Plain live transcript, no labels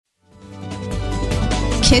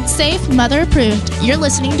Kids safe, mother approved. You're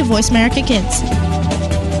listening to Voice America Kids.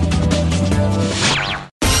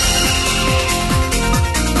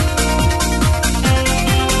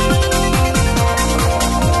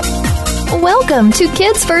 Welcome to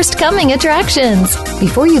Kids First Coming Attractions.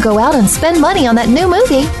 Before you go out and spend money on that new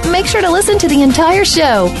movie, make sure to listen to the entire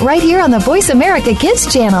show right here on the Voice America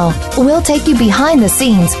Kids channel. We'll take you behind the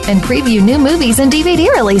scenes and preview new movies and DVD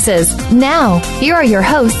releases. Now, here are your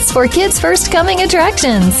hosts for Kids First Coming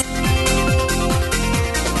Attractions.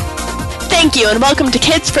 Thank you, and welcome to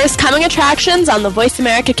Kids First Coming Attractions on the Voice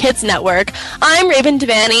America Kids Network. I'm Raven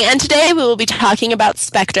Devanney, and today we will be talking about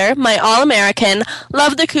Spectre, My All-American,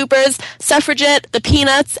 Love the Coopers, Suffragette, The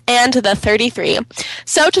Peanuts, and The 33.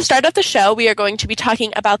 So to start off the show, we are going to be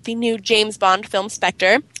talking about the new James Bond film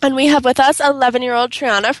Spectre, and we have with us 11-year-old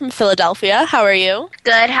Tre'ana from Philadelphia. How are you?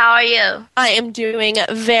 Good, how are you? I am doing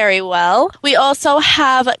very well. We also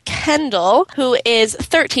have Kendyl, who is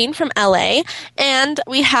 13 from LA, and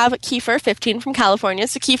we have Keefer, 15 from California.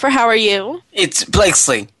 So Keefer, how are you? It's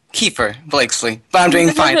Blakeslee. Keefer, Blakeslee. But I'm doing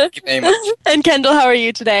fine. Thank you very much. And Kendyl, how are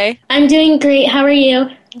you today? I'm doing great. How are you?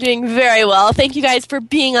 Doing very well. Thank you guys for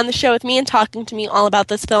being on the show with me and talking to me all about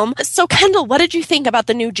this film. So Kendyl, what did you think about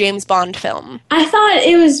the new James Bond film? I thought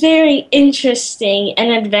it was very interesting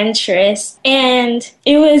and adventurous, and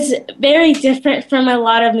it was very different from a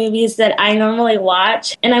lot of movies that I normally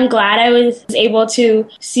watch, and I'm glad I was able to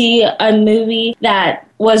see a movie that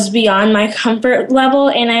was beyond my comfort level,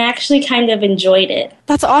 and I actually kind of enjoyed it.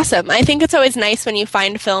 That's awesome. I think it's always nice when you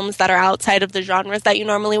find films that are outside of the genres that you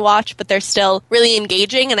normally watch, but they're still really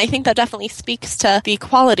engaging, and I think that definitely speaks to the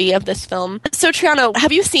quality of this film. So, Tre'ana,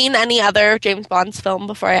 have you seen any other James Bond's film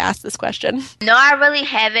before I ask this question? No, I really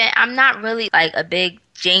haven't. I'm not really like a big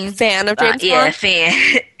James fan of James Bond? Yeah,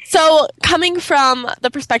 fan. So, coming from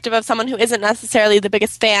the perspective of someone who isn't necessarily the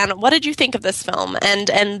biggest fan, what did you think of this film and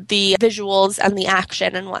the visuals and the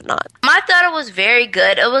action and whatnot? I thought it was very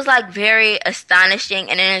good. It was like very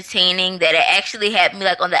astonishing and entertaining that it actually had me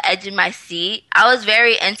like on the edge of my seat. I was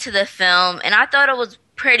very into the film, and I thought it was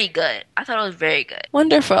pretty good. I thought it was very good.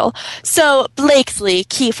 Wonderful. So, Blakeslee,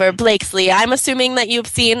 Keefer, Blakeslee, I'm assuming that you've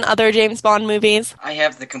seen other James Bond movies? I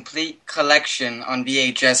have the complete collection on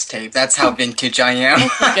VHS tape. That's how vintage I am.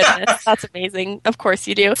 Oh my goodness, that's amazing. Of course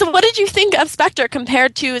you do. So what did you think of Spectre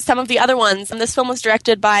compared to some of the other ones? And this film was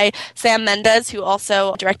directed by Sam Mendes, who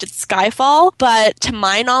also directed Skyfall, but to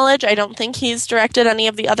my knowledge, I don't think he's directed any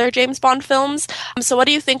of the other James Bond films. So what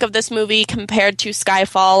do you think of this movie compared to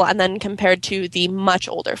Skyfall and then compared to the much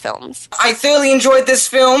older films? I thoroughly enjoyed this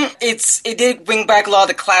film. It did bring back a lot of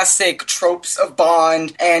the classic tropes of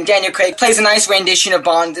Bond, and Daniel Craig plays a nice rendition of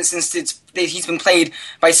Bond since he's been played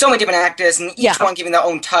by so many different actors, and each one giving their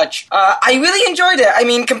own touch. I really enjoyed it. I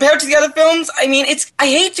mean, compared to the other films, I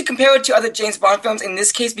hate to compare it to other James Bond films in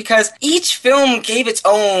this case because each film gave its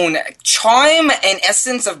own charm and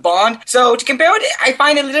essence of Bond. So to compare it, I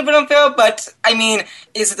find it a little bit unfair, but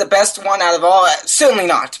is it the best one out of all? Certainly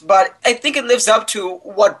not. But I think it lives up to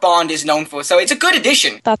what Bond is known for, so it's a good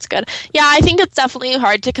addition. That's good. Yeah, I think it's definitely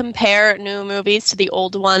hard to compare new movies to the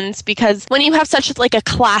old ones because when you have such like a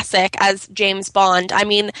classic as James Bond,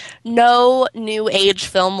 no new age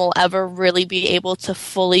film will ever really be able to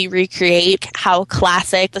fully recreate how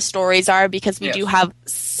classic the stories are because we do have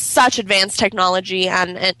such advanced technology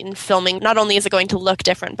and in filming. Not only is it going to look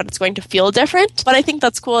different, but it's going to feel different. But I think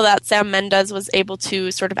that's cool that Sam Mendes was able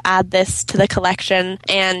to sort of add this to the collection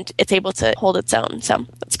and it's able to hold its own. So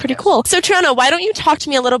that's pretty cool. So Tre'ana, why don't you talk to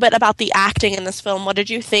me a little bit about the acting in this film? What did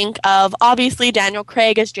you think of, obviously, Daniel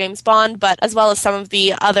Craig as James Bond, but as well as some of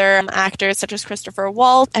the other actors such as Christopher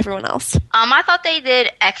Waltz, everyone else? I thought they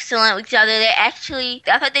did excellent with each other.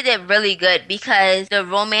 I thought they did really good because the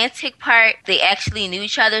romantic part, they actually knew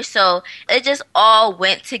each other, so it just all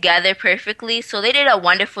went together perfectly. So they did a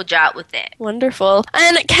wonderful job with it. Wonderful.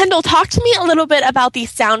 And Kendyl, talk to me a little bit about the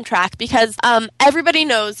soundtrack because everybody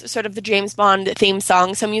knows sort of the James Bond theme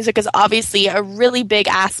song, so music is obviously a really big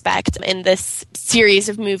aspect in this series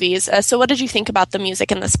of movies. So what did you think about the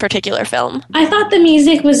music in this particular film? I thought the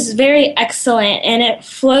music was very excellent and it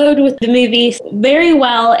flowed with the movie very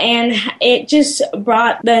well, and it just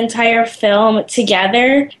brought the entire film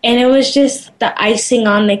together, and it was just the icing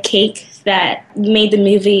on the cake that made the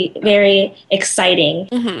movie very exciting.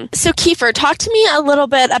 Mm-hmm. So Keefer, talk to me a little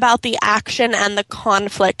bit about the action and the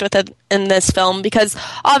conflict in this film, because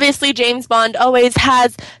obviously James Bond always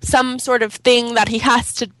has some sort of thing that he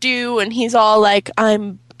has to do, and he's all like,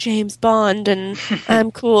 I'm James Bond and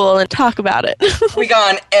I'm cool, and talk about it. We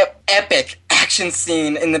got an epic action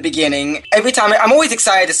scene in the beginning. Every time, I'm always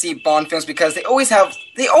excited to see Bond films because they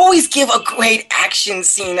always give a great action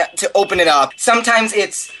scene to open it up. Sometimes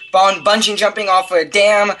it's Bond bungee jumping off a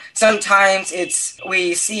dam. Sometimes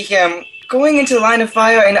we see him going into the line of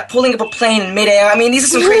fire and pulling up a plane in midair. I mean, these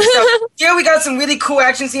are some great stuff. Here we got some really cool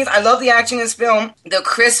action scenes. I love the action in this film. They're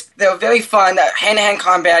crisp. They're very fun. Hand-to-hand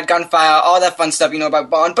combat, gunfire, all that fun stuff you know about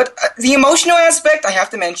Bond. But the emotional aspect, I have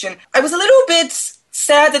to mention, I was a little bit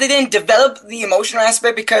sad that they didn't develop the emotional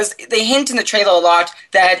aspect because they hint in the trailer a lot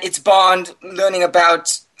that it's Bond learning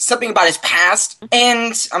about something about his past,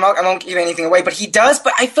 and I won't give anything away, but he does,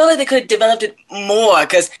 but I feel like they could have developed it more,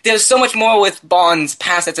 because there's so much more with Bond's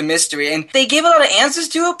past that's a mystery, and they gave a lot of answers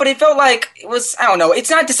to it, but it felt like it was, I don't know, it's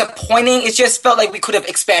not disappointing, it just felt like we could have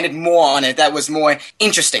expanded more on it that was more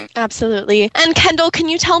interesting. Absolutely. And Kendyl, can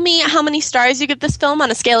you tell me how many stars you give this film on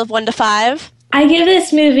a scale of 1 to 5? I give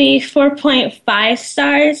this movie 4.5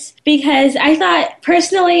 stars because I thought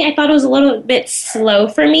it was a little bit slow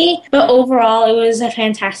for me, but overall it was a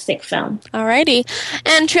fantastic film. Alrighty.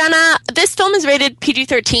 And Tre'ana, this film is rated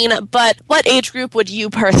PG-13, but what age group would you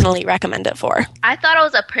personally recommend it for? I thought it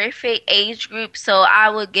was a perfect age group, so I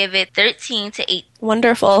would give it 13 to 18.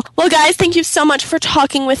 Wonderful. Well, guys, thank you so much for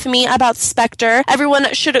talking with me about Spectre.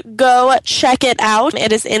 Everyone should go check it out.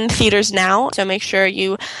 It is in theaters now, so make sure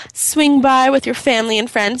you swing by with your family and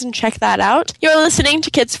friends and check that out. You're listening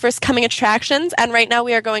to Kids First Coming Attractions, and right now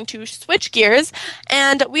we are going to switch gears,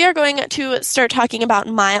 and we are going to start talking about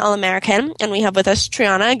My All-American, and we have with us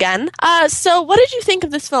Tre'ana again. So what did you think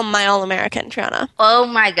of this film, My All-American, Tre'ana? Oh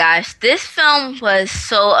my gosh, this film was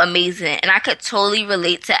so amazing, and I could totally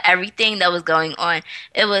relate to everything that was going on.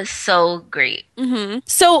 It was so great. Mm-hmm.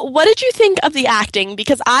 So what did you think of the acting?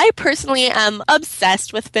 Because I personally am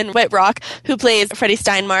obsessed with Finn Wittrock, who plays Freddie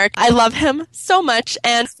Steinmark. I love him so much,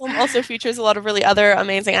 and the film also features a lot of really other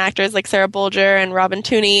amazing actors like Sarah Bolger and Robin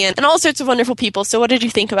Tooney and all sorts of wonderful people. So what did you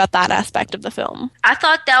think about that aspect of the film? I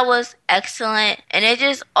thought that was excellent, and it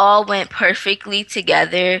just all went perfectly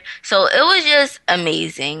together. So it was just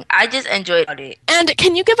amazing. I just enjoyed it. And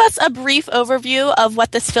can you give us a brief overview of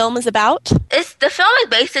what this film is about? The film is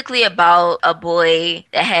basically about a boy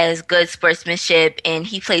that has good sportsmanship, and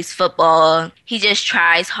he plays football. He just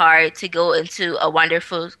tries hard to go into a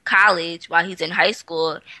wonderful college while he's in high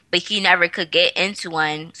school, but he never could get into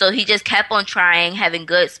one. So he just kept on trying, having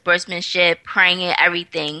good sportsmanship, praying and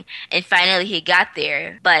everything, and finally he got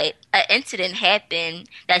there. But an incident happened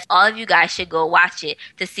that all of you guys should go watch it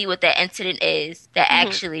to see what that incident is that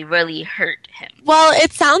actually really hurt him. Well,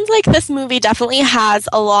 it sounds like this movie definitely has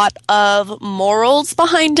a lot of morals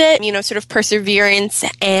behind it, sort of perseverance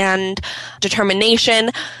and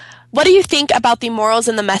determination. What do you think about the morals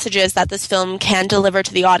and the messages that this film can deliver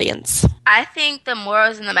to the audience? I think the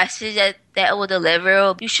morals and the message that it will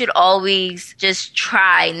deliver, you should always just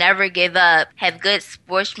try, never give up, have good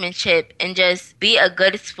sportsmanship, and just be a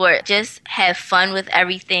good sport. Just have fun with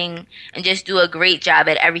everything and just do a great job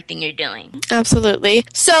at everything you're doing. Absolutely.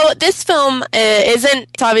 So this film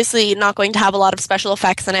it's obviously not going to have a lot of special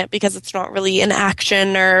effects in it because it's not really an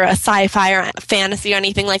action or a sci-fi or a fantasy or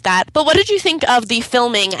anything like that. But what did you think of the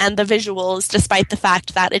filming and the visuals, despite the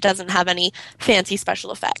fact that it doesn't have any fancy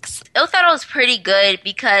special effects? I thought it was pretty good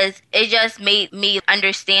because it just made me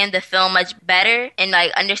understand the film much better, and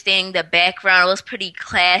understanding the background was pretty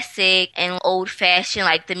classic and old-fashioned,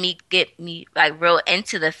 to get me real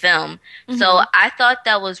into the film. Mm-hmm. So I thought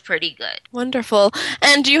that was pretty good. Wonderful.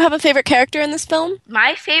 And do you have a favorite character in this film?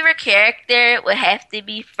 My favorite character would have to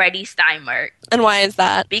be Freddie Steinmark. And why is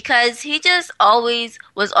that? Because he just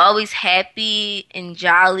was always happy and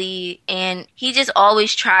jolly, and he just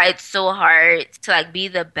always tried so hard to be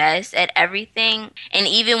the best at everything. And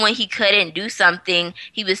even when he couldn't do something,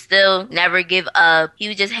 he would still never give up. He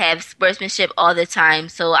would just have sportsmanship all the time.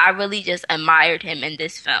 So I really just admired him in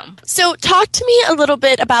this film. So talk to me a little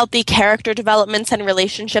bit about the character developments and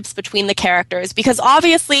relationships between the characters, because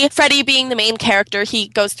obviously Freddie being the main character, he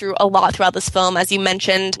goes through a lot throughout this film. As you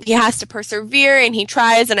mentioned, he has to persevere and he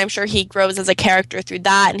tries, and I'm sure he grows as a character through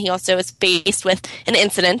that, and he also is faced with an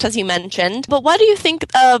incident, as you mentioned. But what do you think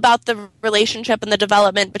about the relationship and the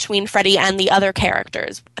development between Freddie and the other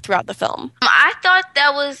characters throughout the film? I thought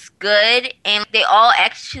that was good, and they all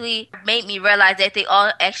actually made me realize that they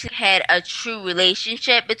all actually had a true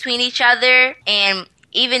relationship between each other, and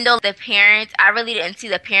even though the parents, I really didn't see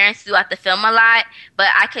the parents throughout the film a lot, but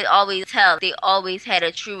I could always tell they always had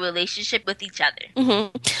a true relationship with each other.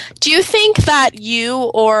 Mm-hmm. Do you think that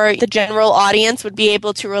you or the general audience would be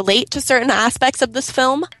able to relate to certain aspects of this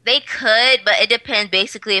film? They could, but it depends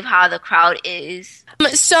basically of how the crowd is.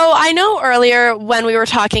 So I know earlier when we were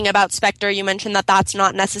talking about Spectre, you mentioned that that's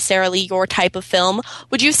not necessarily your type of film.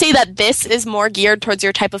 Would you say that this is more geared towards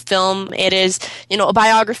your type of film? It is, a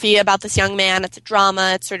biography about this young man. It's a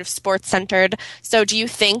drama. It's sort of sports-centered. So do you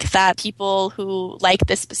think that people who like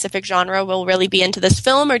this specific genre will really be into this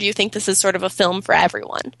film, or do you think this is sort of a film for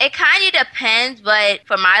everyone? It kind of depends, but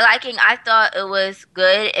for my liking, I thought it was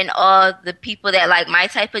good, and all the people that like my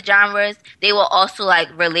type of genres, they will also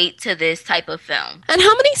relate to this type of film. And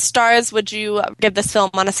how many stars would you give this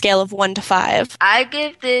film on a scale of 1 to 5? I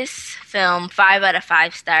give this film 5 out of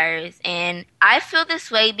 5 stars, and I feel this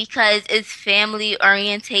way because it's family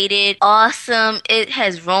orientated, awesome, it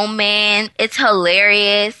has romance, it's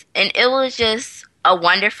hilarious, and it was just a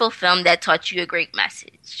wonderful film that taught you a great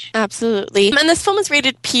message. Absolutely. And this film is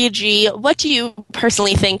rated PG. What do you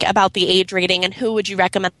personally think about the age rating, and who would you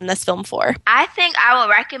recommend this film for? I think I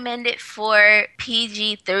would recommend it for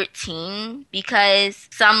PG-13 because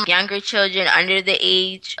some younger children under the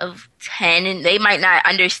age of 10, and they might not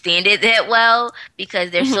understand it that well because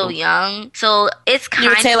they're so young. So it's kind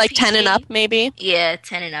of You would say PG. 10 and up, maybe? Yeah,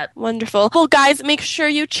 10 and up. Wonderful. Well, guys, make sure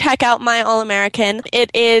you check out My All-American. It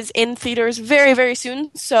is in theaters very, very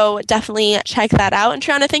soon, so definitely check that out. And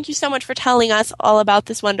Tre'ana, thank you so much for telling us all about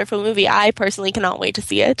this wonderful movie. I personally cannot wait to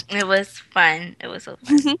see it. It was fun. It was so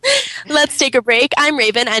fun. Let's take a break. I'm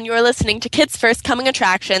Raven, and you're listening to Kids First Coming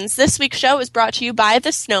Attractions. This week's show is brought to you by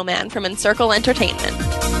The Snowman from Encircle Entertainment.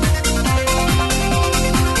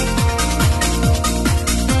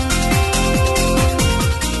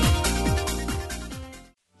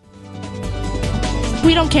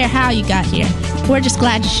 We don't care how you got here. We're just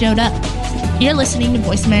glad you showed up. You're listening to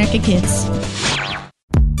Voice America Kids.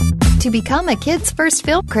 To become a Kids First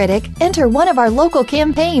Film Critic, enter one of our local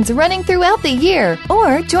campaigns running throughout the year,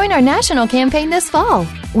 or join our national campaign this fall.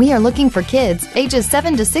 We are looking for kids ages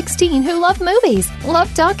 7 to 16 who love movies,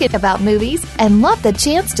 love talking about movies, and love the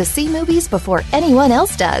chance to see movies before anyone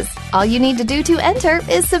else does. All you need to do to enter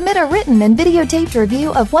is submit a written and videotaped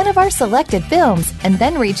review of one of our selected films, and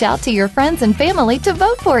then reach out to your friends and family to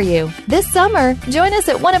vote for you. This summer, join us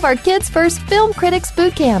at one of our Kids First Film Critics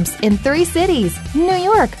boot camps in 3 cities: New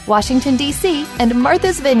York, Washington, D.C., and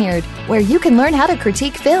Martha's Vineyard, where you can learn how to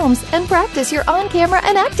critique films and practice your on-camera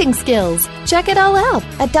and acting skills. Check it all out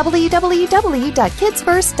at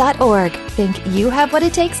www.kidsfirst.org. Think you have what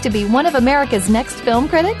it takes to be one of America's next film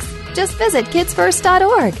critics? Just visit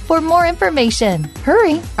kidsfirst.org for more information.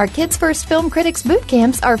 Hurry! Our Kids First Film Critics boot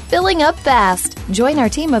camps are filling up fast. Join our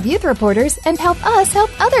team of youth reporters and help us help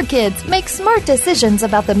other kids make smart decisions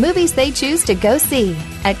about the movies they choose to go see.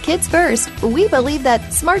 At Kids First, we believe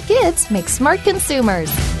that smart kids make smart consumers.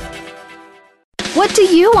 What do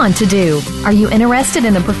you want to do? Are you interested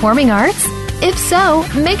in the performing arts? If so,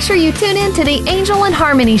 make sure you tune in to the Angel and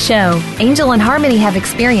Harmony Show. Angel and Harmony have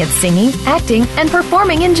experience singing, acting, and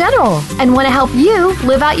performing in general, and want to help you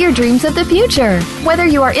live out your dreams of the future. Whether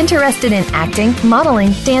you are interested in acting,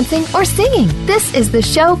 modeling, dancing, or singing, this is the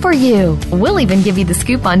show for you. We'll even give you the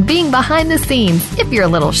scoop on being behind the scenes if you're a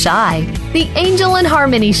little shy. The Angel and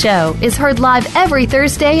Harmony Show is heard live every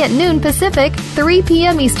Thursday at noon Pacific, 3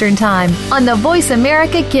 p.m. Eastern Time on the Voice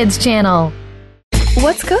America Kids channel.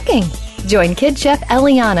 What's cooking? Join Kid Chef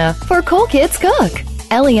Eliana for Cool Kids Cook.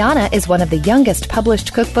 Eliana is one of the youngest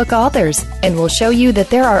published cookbook authors and will show you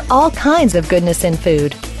that there are all kinds of goodness in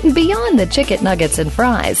food, beyond the chicken nuggets and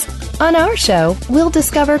fries. On our show, we'll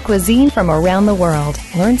discover cuisine from around the world,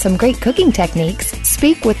 learn some great cooking techniques,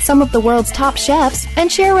 speak with some of the world's top chefs,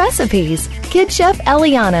 and share recipes. Kid Chef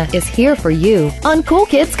Eliana is here for you on Cool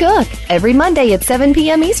Kids Cook every Monday at 7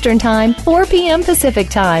 p.m. Eastern Time, 4 p.m. Pacific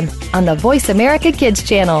Time on the Voice America Kids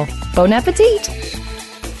channel. Bon appetit!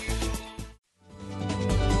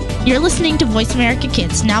 You're listening to Voice America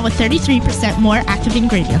Kids, now with 33% more active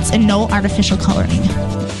ingredients and no artificial coloring.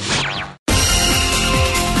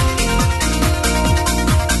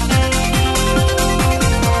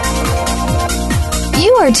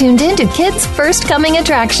 You are tuned in to Kids First Coming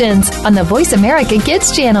Attractions on the Voice America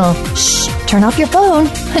Kids channel. Shh! Turn off your phone.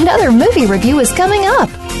 Another movie review is coming up.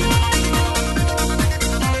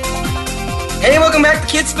 Hey, welcome back to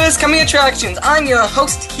Kids First Coming Attractions. I'm your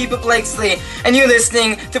host, Keefer Blakeslee, and you're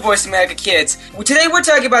listening to Voice America Kids. Today we're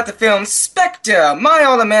talking about the films Spectre, My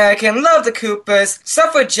All-American, Love the Coopers,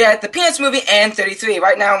 Suffragette, the Peanuts movie, and 33.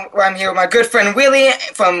 Right now I'm here with my good friend Willie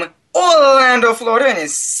from Orlando, Florida, and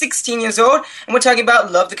is 16 years old. And we're talking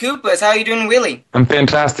about Love the Coopers. How are you doing, Willie? I'm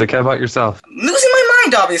fantastic. How about yourself? Losing my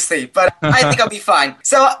mind, obviously, but I think I'll be fine.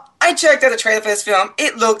 So, I checked out the trailer for this film.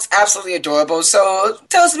 It looks absolutely adorable. So,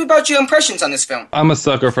 tell us a bit about your impressions on this film. I'm a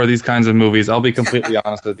sucker for these kinds of movies. I'll be completely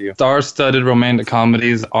honest with you. Star-studded romantic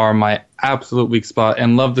comedies are my absolute weak spot,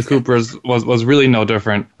 and Love the Coopers was really no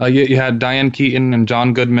different. You had Diane Keaton and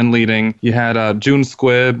John Goodman leading. You had June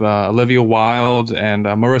Squibb, Olivia Wilde, and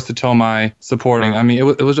Marissa Tomei supporting. I mean,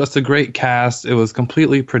 it was just a great cast. It was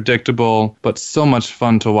completely predictable, but so much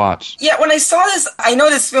fun to watch. Yeah, when I saw this, I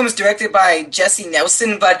know this film is directed by Jesse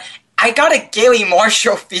Nelson, but I got a Gary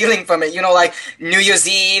Marshall feeling from it. You know, like New Year's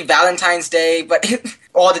Eve, Valentine's Day, but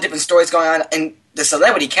all the different stories going on, and the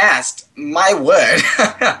celebrity cast, my word.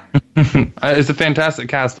 It's a fantastic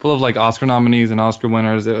cast, full of like Oscar nominees and Oscar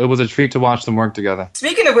winners. It was a treat to watch them work together.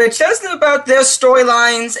 Speaking of which, tell us about their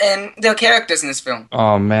storylines and their characters in this film.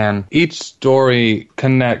 Oh man, each story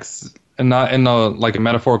connects. And not in a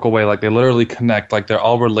metaphorical way, like they literally connect, like they're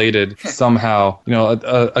all related somehow. You know,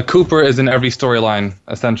 a Cooper is in every storyline,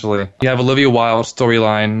 essentially. You have Olivia Wilde's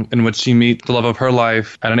storyline in which she meets the love of her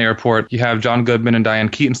life at an airport. You have John Goodman and Diane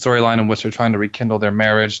Keaton's storyline in which they're trying to rekindle their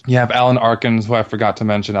marriage. You have Alan Arkin, who I forgot to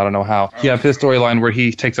mention, I don't know how. You have his storyline where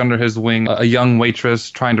he takes under his wing a young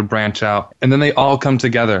waitress trying to branch out. And then they all come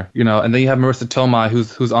together, you know. And then you have Marissa Tomei,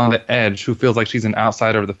 who's on the edge, who feels like she's an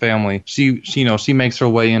outsider of the family. She makes her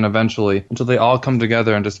way in eventually, until they all come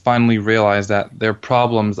together and just finally realize that their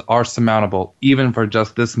problems are surmountable, even for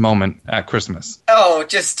just this moment at Christmas. Oh,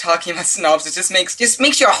 just talking about synopsis just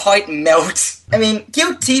makes your heart melt. I mean,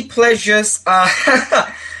 guilty pleasures.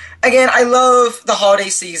 Again, I love the holiday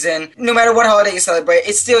season. No matter what holiday you celebrate,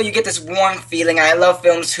 it's still, you get this warm feeling. I love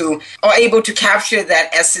films who are able to capture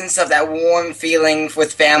that essence of that warm feeling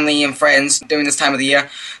with family and friends during this time of the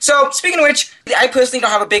year. So, speaking of which, I personally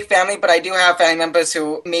don't have a big family, but I do have family members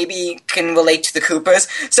who maybe can relate to the Coopers.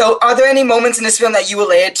 So, are there any moments in this film that you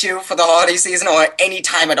related to for the holiday season or any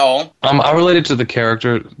time at all? I related to the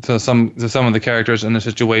character, to some of the characters in the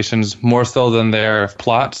situations more so than their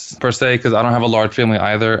plots, per se, because I don't have a large family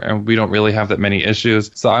either, and we don't really have that many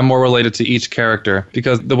issues. So I'm more related to each character,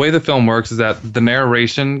 because the way the film works is that the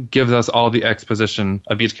narration gives us all the exposition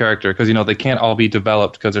of each character, because, you know, they can't all be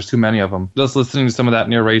developed because there's too many of them. Just listening to some of that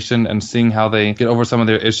narration and seeing how they get over some of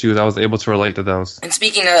their issues, I was able to relate to those. And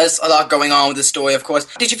speaking, there's a lot going on with the story, of course.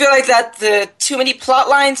 Did you feel like that the too many plot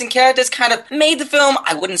lines and characters kind of made the film,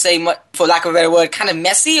 I wouldn't say much, for lack of a better word, kind of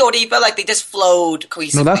messy, or do you feel like they just flowed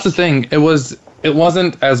cohesively? No, that's the thing. It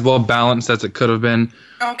wasn't as well balanced as it could have been.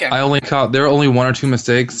 Okay. There are only one or two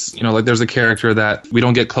mistakes. You know, like there's a character that we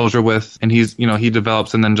don't get closure with, and he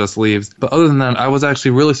develops and then just leaves. But other than that, I was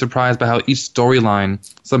actually really surprised by how each storyline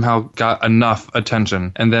somehow got enough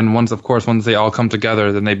attention. And then once they all come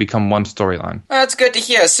together, then they become one storyline. Well, that's good to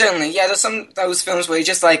hear, certainly. Yeah, there's some of those films where you're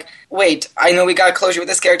just like, wait, I know we got closure with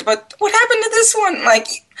this character, but what happened to this one?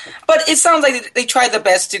 But it sounds like they tried their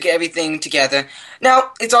best to get everything together.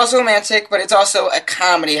 Now, it's also romantic, but it's also a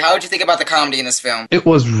comedy. How did you think about the comedy in this film? It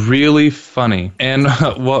was really funny. And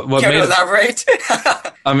what Can you elaborate?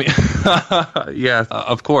 I mean, yeah,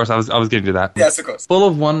 of course, I was getting to that. Yes, of course. Full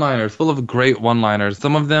of one-liners, full of great one-liners.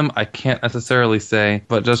 Some of them I can't necessarily say,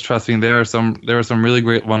 but just trust me, there are some really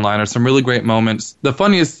great one-liners, some really great moments. The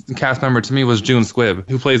funniest cast member to me was June Squibb,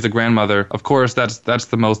 who plays the grandmother. Of course, that's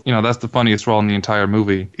the most, that's the funniest role in the entire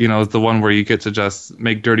movie. It's the one where you get to just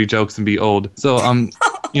make dirty jokes and be old. So,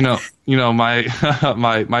 my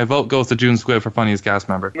vote goes to June Squibb for funniest cast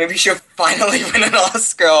member. Maybe she'll finally win an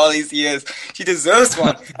Oscar all these years. She deserves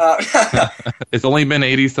one. It's only been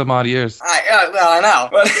 80 some odd years. I know.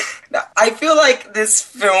 But I feel like this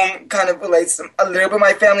film kind of relates a little bit to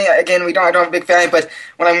my family. Again, I don't have a big family, but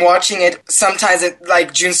when I'm watching it, sometimes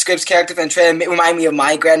like June Squibb's character from Tre'ana remind me of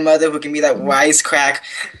my grandmother, who can be that wisecrack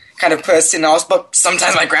kind of person also, but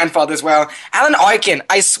sometimes my grandfather as well. Alan Arkin,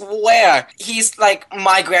 I swear, he's like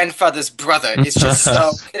my grandfather's brother. It's just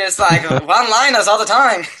it is like one-liners all the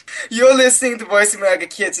time. You're listening to Voice America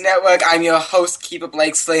Kids Network. I'm your host, Keefer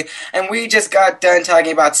Blakeslee, and we just got done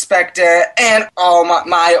talking about Spectre and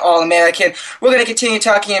my All-American. We're going to continue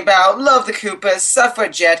talking about Love the Coopers,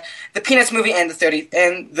 Suffragette, the Peanuts movie, and the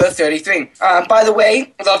 33. By the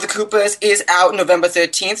way, Love the Coopers is out November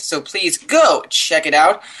 13th, so please go check it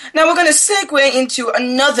out. Now we're going to segue into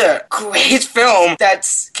another great film that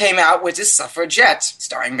came out, which is Suffragette,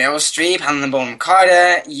 starring Meryl Streep, Helena Bonham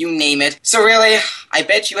Carter, you name it. So really, I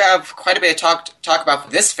bet you have quite a bit to talk about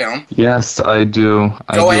for this film. Yes, I do.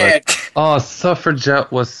 Go ahead. Oh,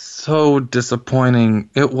 Suffragette was so disappointing.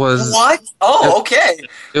 It was... What? Oh, okay.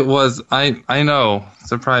 It was... I know.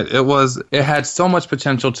 Surprise. It had so much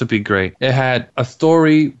potential to be great. It had a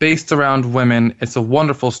story based around women. It's a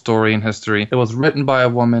wonderful story in history. It was written by a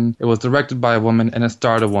woman. It was directed by a woman, and it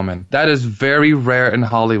starred a woman. That is very rare in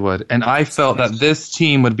Hollywood. And I felt that this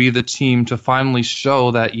team would be the team to finally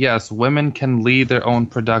show that, yes, women can lead their own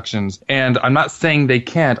productions. And I'm not saying they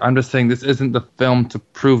can't. I'm just saying this isn't the film to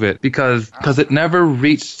prove it because it never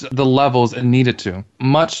reached the levels it needed to.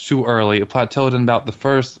 Much too early. It plateaued in about the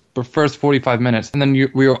first 45 minutes, and then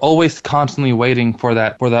we are always constantly waiting for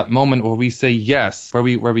that moment where we say yes, where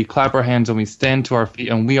we clap our hands and we stand to our feet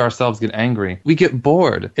and we ourselves get angry. We get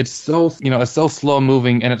bored. It's so it's so slow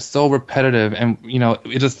moving and it's so repetitive, and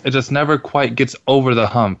it just never quite gets over the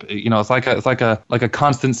hump. It's like a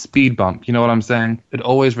constant speed bump. You know what I'm saying? It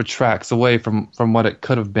always retracts away from what it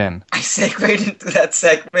could have been. I segued into that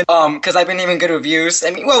segment because I've been hearing good reviews. I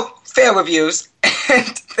mean, well, fair reviews.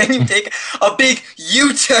 And then you take a big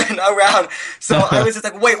U-turn around. So I was just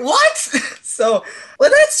like, wait, what? So, well,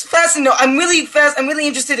 that's fascinating. I'm really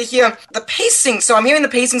interested to hear the pacing. So I'm hearing the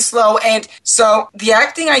pacing slow, and so the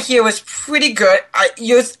acting I hear was pretty good.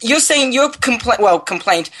 You're saying your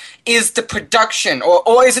complaint is the production,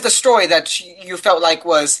 or is it the story that you felt like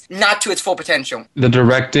was not to its full potential? The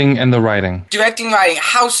directing and the writing. Directing and writing.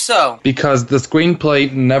 How so? Because the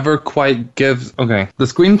screenplay never quite gives... Okay. The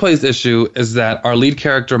screenplay's issue is that our lead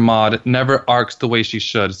character, Maud, never arcs the way she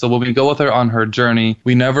should. So when we go with her on her journey,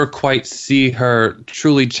 we never quite see her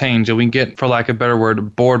truly change, and we get, for lack of a better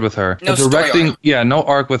word, bored with her. No the directing, arc. Yeah, no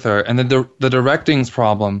arc with her. And then the directing's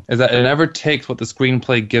problem is that it never takes what the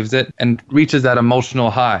screenplay gives it and reaches that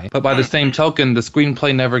emotional high. But by the same token, the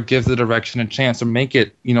screenplay never gives the direction a chance to make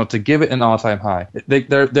it, to give it an all-time high.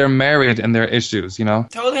 They're married in their issues,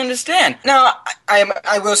 Totally understand. Now,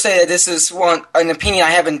 I will say that this is an opinion I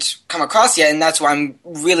haven't come across yet, and that's why I'm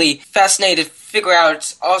really fascinated to figure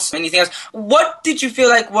out also anything else. What did you feel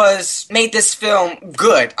like made this film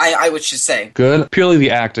good? I would just say good. Purely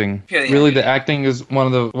the acting. The acting is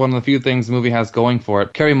one of the few things the movie has going for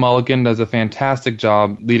it. Carey Mulligan does a fantastic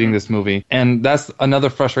job leading this movie, and that's another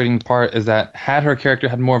frustrating part is that had her character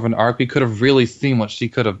had more of an arc, we could have really seen what she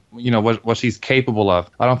could have, what she's capable of.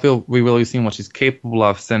 I don't feel we really seen what she's capable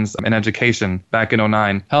of since In Education back in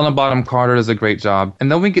 2009. Helena Bonham Carter does a great job,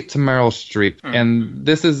 and then we get to Meryl Streep, and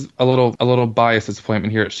this is a little biased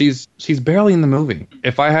disappointment here. She's barely in the movie.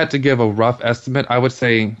 If I had to give a rough estimate, I would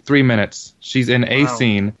say 3 minutes. She's in a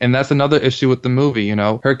scene, and that's another issue with the movie.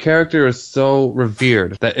 Her character is so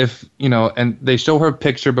revered that if and they show her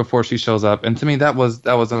picture before she shows up, and to me that was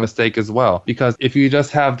a mistake as well, because if you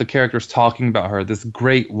just have the characters talking about her, this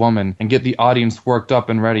great woman, and get the audience worked up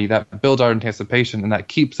and ready, that builds our anticipation and that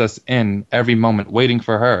keeps us in every moment waiting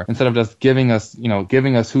for her, instead of just giving us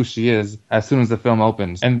who she is as soon as the film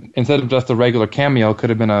opens. And instead of just a regular cameo, could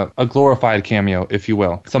have been a glorified cameo, if you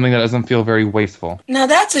will, something that doesn't feel very wasteful. Now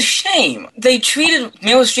that's a shame. They treated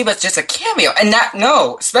Meryl Streep as just a cameo, and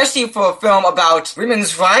especially for a film about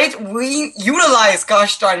women's rights, we utilize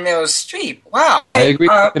gosh darn Meryl Streep. Wow. I agree.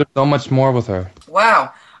 We could have so much more with her.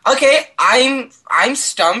 Wow. Okay, I'm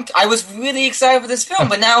stumped. I was really excited for this film,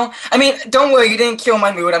 but now, don't worry, you didn't kill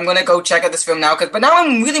my mood. I'm gonna go check out this film now, but now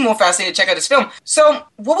I'm really more fascinated to check out this film. So,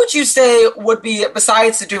 what would you say would be,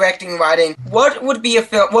 besides the directing and writing, what would be a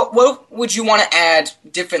film, what would you want to add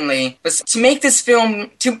differently to make this film,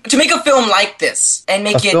 to make a film like this, and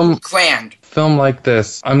make it grand? Film like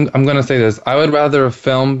this, I'm gonna say this. I would rather a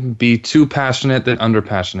film be too passionate than under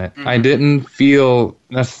passionate. I didn't feel...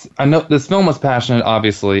 I know this film was passionate,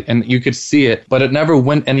 obviously, and you could see it, but it never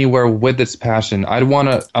went anywhere with its passion. I'd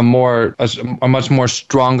want a much more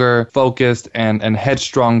stronger, focused, and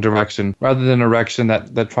headstrong direction, rather than a direction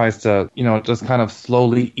that tries to, just kind of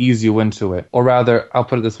slowly ease you into it. Or rather, I'll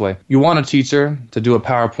put it this way. You want a teacher to do a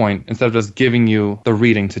PowerPoint instead of just giving you the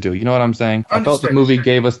reading to do. You know what I'm saying? I felt the movie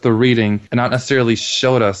gave us the reading and not necessarily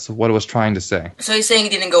showed us what it was trying to say. So you're saying it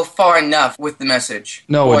didn't go far enough with the message?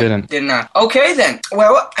 No, it didn't. Did not. Okay, then.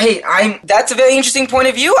 Well, hey, that's a very interesting point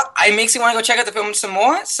of view. It makes me want to go check out the film some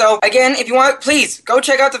more. So, again, if you want, please, go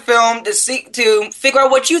check out the film to figure out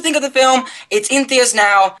what you think of the film. It's in theaters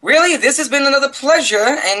now. Really, this has been another pleasure,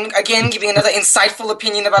 and again, giving another insightful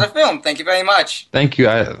opinion about a film. Thank you very much. Thank you.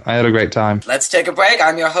 I had a great time. Let's take a break.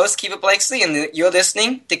 I'm your host, Keefer Blakeslee, and you're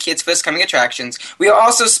listening to Kids First Coming Attractions. We are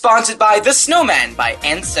also sponsored by The Snowman by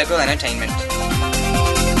End Circle Entertainment.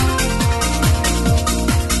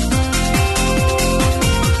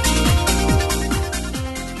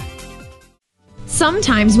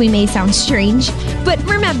 Sometimes we may sound strange, but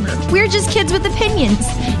remember, we're just kids with opinions.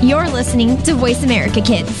 You're listening to Voice America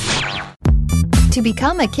Kids. To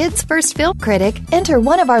become a Kids First Film Critic, enter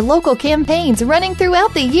one of our local campaigns running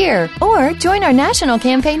throughout the year, or join our national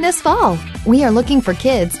campaign this fall. We are looking for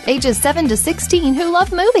kids ages 7 to 16 who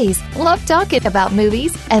love movies, love talking about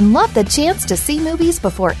movies, and love the chance to see movies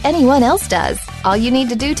before anyone else does. All you need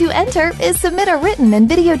to do to enter is submit a written and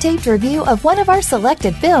videotaped review of one of our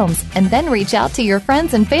selected films, and then reach out to your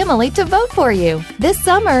friends and family to vote for you. This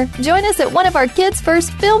summer, join us at one of our Kids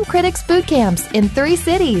First Film Critics boot camps in 3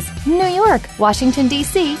 cities, New York, Washington,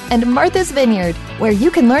 D.C., and Martha's Vineyard, where you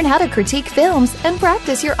can learn how to critique films and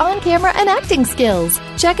practice your on-camera and acting skills.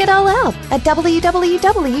 Check it all out at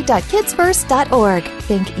www.kidsfirst.org.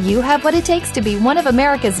 Think you have what it takes to be one of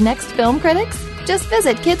America's next film critics? Just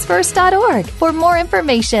visit kidsfirst.org for more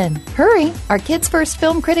information. Hurry! Our Kids First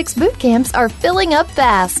Film Critics boot camps are filling up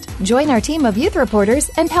fast. Join our team of youth reporters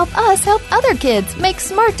and help us help other kids make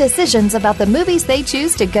smart decisions about the movies they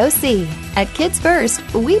choose to go see. At Kids First,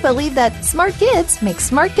 we believe that smart kids make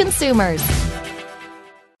smart consumers.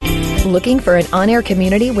 Looking for an on-air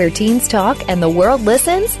community where teens talk and the world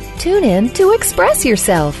listens? Tune in to Express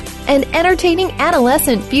Yourself, an entertaining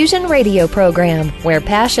adolescent fusion radio program where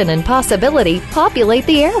passion and possibility populate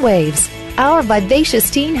the airwaves. Our vivacious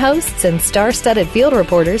teen hosts and star-studded field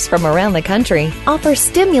reporters from around the country offer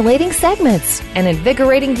stimulating segments and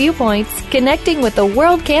invigorating viewpoints connecting with the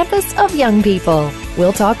world campus of young people.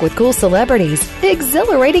 We'll talk with cool celebrities,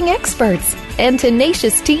 exhilarating experts, and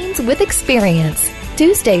tenacious teens with experience.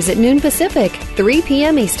 Tuesdays at noon Pacific, 3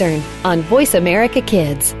 p.m. Eastern on Voice America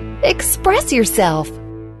Kids. Express yourself.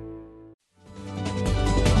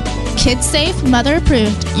 Kids safe, mother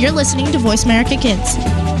approved. You're listening to Voice America Kids.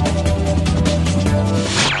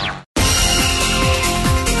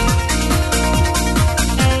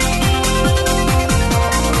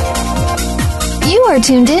 You are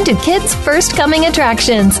tuned in to Kids First Coming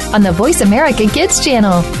Attractions on the Voice America Kids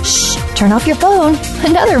channel. Shh, turn off your phone.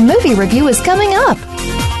 Another movie review is coming up.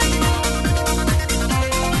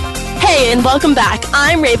 Hey, and welcome back.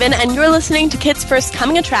 I'm Raven, and you're listening to Kids First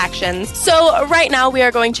Coming Attractions. So right now we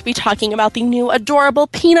are going to be talking about the new adorable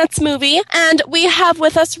Peanuts movie, and we have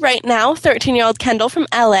with us right now 13-year-old Kendyl from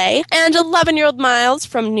LA and 11-year-old Miles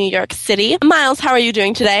from New York City. Miles, how are you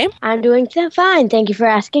doing today? I'm doing fine. Thank you for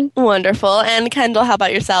asking. Wonderful. And Kendyl, how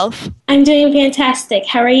about yourself? I'm doing fantastic.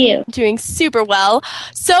 How are you? Doing super well.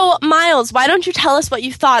 So, Miles, why don't you tell us what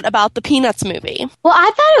you thought about the Peanuts movie? Well,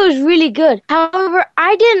 I thought it was really good. However,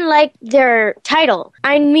 I didn't like their title.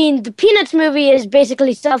 I mean, the Peanuts movie is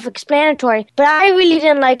basically self-explanatory, but I really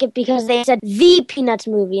didn't like it because they said the Peanuts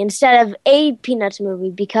movie instead of a Peanuts movie,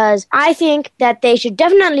 because I think that they should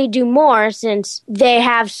definitely do more since they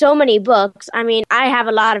have so many books. I mean, I have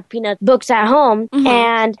a lot of Peanuts books at home,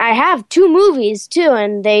 and I have 2 movies too,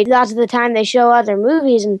 and lots of the time they show other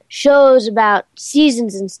movies and shows about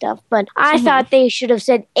seasons and stuff, but I thought they should have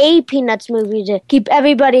said a Peanuts movie to keep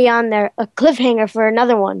everybody on a cliffhanger for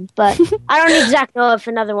another one, but I don't exactly know if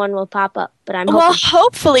another one will pop up, but I'm hoping. Well,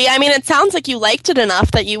 hopefully. I mean, it sounds like you liked it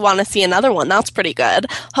enough that you want to see another one. That's pretty good.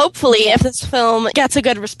 Hopefully, if this film gets a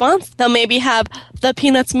good response, they'll maybe have the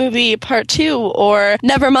Peanuts movie part 2, or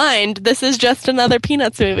never mind, this is just another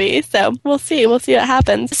Peanuts movie. So we'll see. We'll see what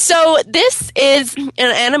happens. So this is an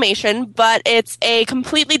animation, but it's a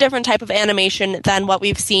completely different type of animation than what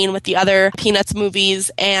we've seen with the other Peanuts movies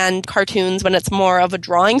and cartoons when it's more of a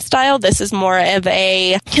drawing style. This is more of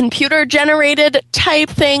a computer-generated type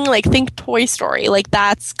thing, like think Toy Story. Like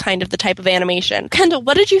that's kind of the type of animation. Kendyl,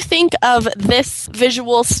 what did you think of this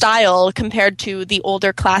visual style compared to the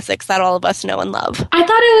older classics that all of us know and love? I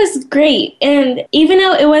thought it was great, and even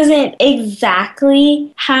though it wasn't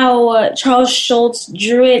exactly how Charles Schulz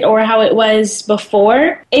drew it or how it was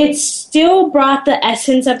before, it still brought the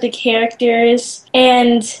essence of the characters,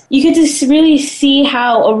 and you could just really see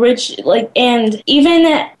how and even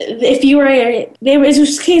if you were, it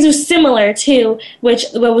was similar too,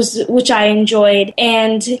 which I enjoyed,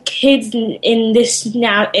 and kids in this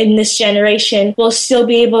generation will still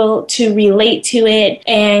be able to relate to it,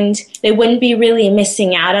 and they wouldn't be really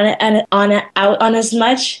missing out on as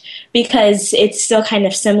much because it's still kind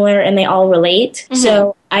of similar and they all relate.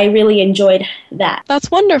 So I really enjoyed that. That's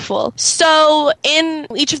wonderful. So in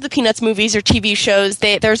each of the Peanuts movies or TV shows,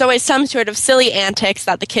 there's always some sort of silly antics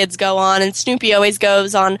that the kids go on, and Snoopy always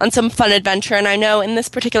goes on some fun adventure. And I know in this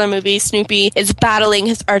particular movie, Snoopy is battling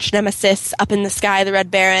his arch nemesis up in the sky, the Red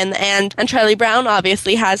Baron, and Charlie Brown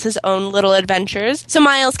obviously has his own little adventures. So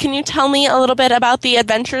Miles, can you tell me a little bit about the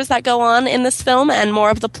adventures that go on in this film and more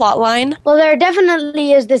of the plot line? Well, there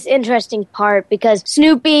definitely is this interesting part because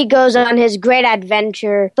Snoopy goes on his great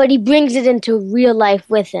adventure character, but he brings it into real life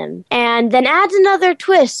with him. And then adds another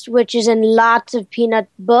twist, which is in lots of Peanut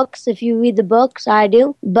books. If you read the books, I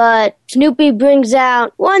do. But Snoopy brings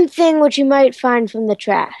out one thing which you might find from the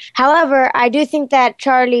trash. However, I do think that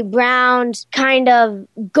Charlie Brown's kind of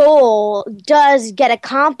goal does get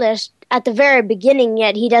accomplished at the very beginning,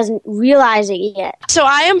 yet he doesn't realize it yet. So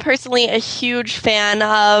I am personally a huge fan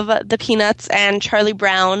of the Peanuts and Charlie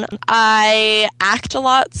Brown. I act a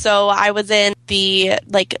lot, so I was in the,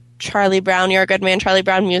 Charlie Brown, You're a Good Man, Charlie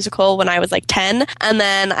Brown musical when I was 10, and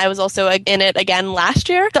then I was also in it again last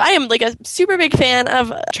year. So I am a super big fan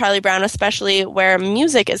of Charlie Brown, especially where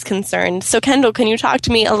music is concerned. So Kendyl, can you talk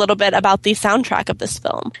to me a little bit about the soundtrack of this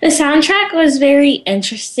film? The soundtrack was very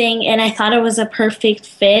interesting, and I thought it was a perfect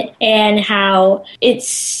fit, and how each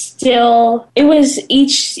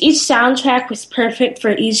soundtrack was perfect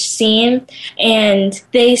for each scene, and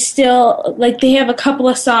they still, they have a couple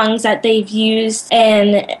of songs that they've used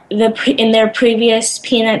in their previous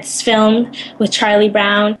Peanuts film with Charlie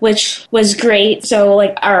Brown, which was great.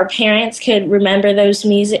 So our parents could remember those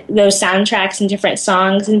soundtracks and different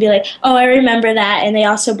songs and be like, oh, I remember that. And they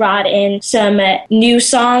also brought in some new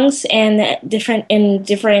songs and different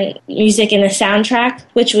music in the soundtrack,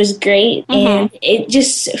 which was great. Mm-hmm. And it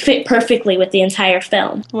just fit perfectly with the entire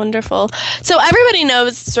film. Wonderful. So everybody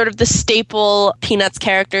knows sort of the staple Peanuts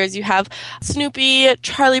characters. You have Snoopy,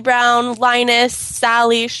 Charlie Brown, Linus,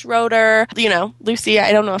 Sally, Schroeder, Lucy.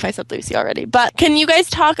 I don't know if I said Lucy already, but can you guys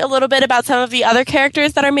talk a little bit about some of the other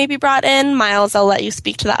characters that are maybe brought in? Miles, I'll let you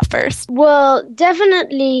speak to that first. Well,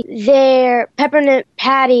 definitely they're Peppermint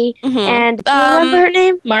Patty and do you remember her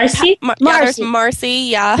name? Marcy? Marcy. Yeah, there's Marcy,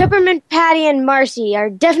 yeah. Peppermint Patty and Marcy are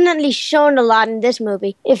definitely shown a lot in this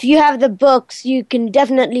movie. If you have the books, you can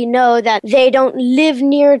definitely know that they don't live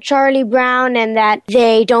near Charlie Brown and that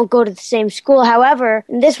they don't go to the same school. However,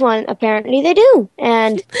 in this one, apparently they do.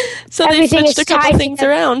 And so they switched a couple things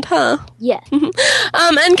around, huh? Yes.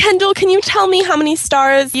 And Kendyl, can you tell me how many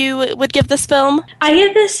stars you would give this film? I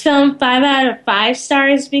give this film 5 out of 5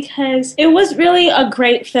 stars because it was really a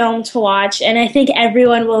great film to watch, and I think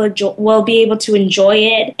everyone will be able to enjoy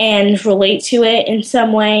it and relate to it in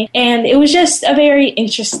some way. And it was just a very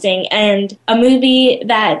interesting and a movie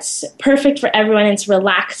that's perfect for everyone. It's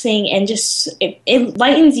relaxing and just it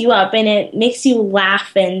lightens you up and it makes you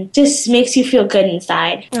laugh and just makes you feel good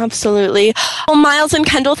inside. Absolutely. Well, Miles and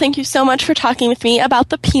Kendyl, thank you so much for talking with me about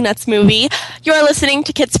the Peanuts movie. You're listening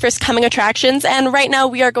to Kids First Coming Attractions, and right now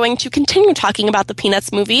we are going to continue talking about the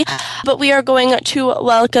Peanuts movie, but we are going to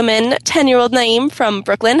welcome in 10-year-old Naeem from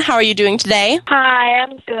Brooklyn. How are you doing today? Hi,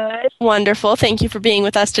 I'm good. Wonderful. Thank you for being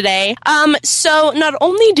with us today. So not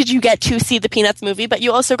only did you get to see the Peanuts movie, but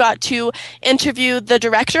you also got to interview the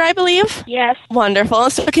director, I believe? Yes. Wonderful.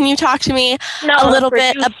 So can you talk to me a little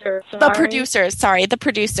bit about the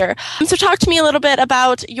producer. So talk to me a little bit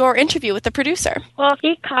about your interview with the producer. Well,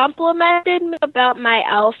 he complimented me about my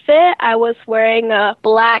outfit. I was wearing a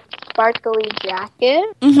black sparkly jacket,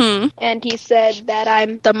 and he said that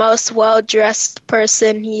I'm the most well-dressed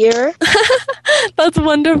person here. That's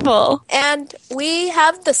wonderful. And we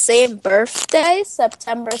have the same birthday,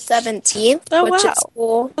 September 17th, which is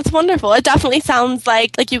cool. That's wonderful. It definitely sounds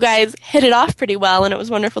like you guys hit it off pretty well, and it was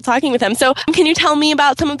wonderful talking with him. So can you tell me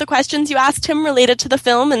about some of the questions you asked him related to the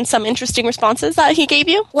film and some interesting responses that he gave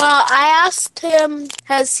you? Well, I asked him,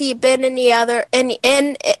 has he been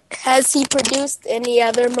has he produced any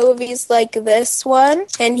other movies like this one?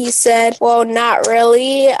 And he said, well, not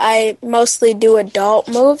really. I mostly do adult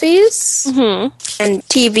movies and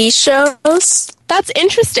TV shows. That's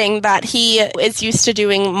interesting that he is used to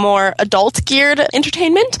doing more adult-geared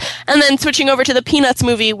entertainment, and then switching over to the Peanuts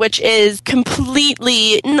movie, which is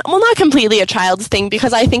not completely a child's thing,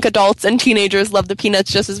 because I think adults and teenagers love the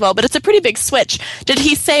Peanuts just as well, but it's a pretty big switch. Did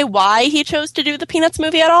he say why he chose to do the Peanuts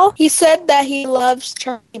movie at all? He said that he loves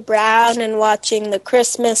Charlie Brown and watching the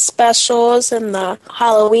Christmas specials and the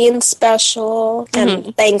Halloween special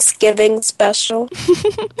and Thanksgiving special.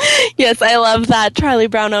 Yes, I love that. Charlie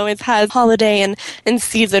Brown always has holiday and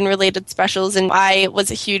season-related specials, and I was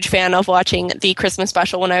a huge fan of watching the Christmas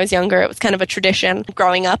special when I was younger. It was kind of a tradition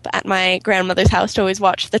growing up at my grandmother's house to always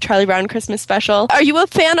watch the Charlie Brown Christmas special. Are you a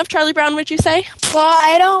fan of Charlie Brown, would you say? Well,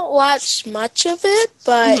 I don't watch much of it,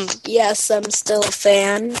 but yes, I'm still a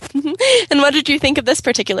fan. And what did you think of this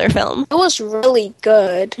particular film? It was really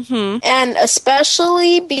good, and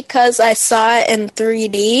especially because I saw it in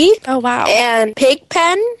 3D. Oh, wow. And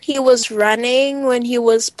Pigpen, he was running when he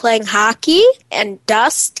was playing hockey, and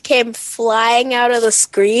dust came flying out of the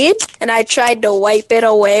screen, and I tried to wipe it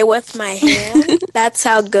away with my hand. That's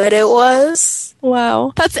how good it was.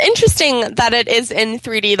 Wow. That's interesting that it is in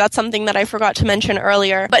 3D. That's something that I forgot to mention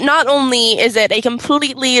earlier. But not only is it a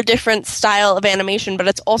completely different style of animation, but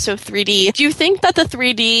it's also 3D. Do you think that the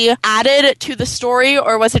 3D added to the story,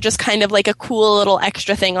 or was it just kind of like a cool little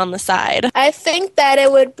extra thing on the side? I think that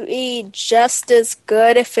it would be just as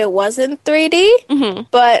good if it wasn't 3D,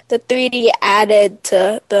 but the 3D added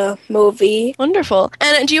to the movie. Wonderful.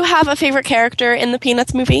 And do you have a favorite character in the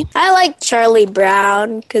Peanuts movie? I like Charlie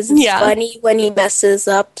Brown because it's funny when he messes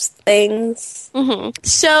up things.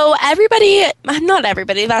 So everybody, not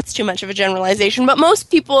everybody, that's too much of a generalization, but most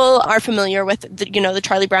people are familiar with the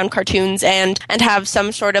Charlie Brown cartoons and have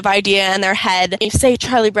some sort of idea in their head. You say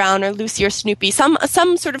Charlie Brown or Lucy or Snoopy, some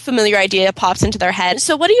sort of familiar idea pops into their head.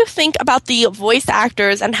 So what do you think about the voice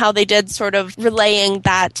actors and how they did sort of relaying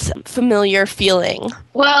that familiar feeling?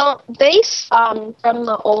 Well, based from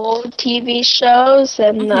the old TV shows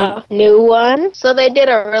and the new one, so they did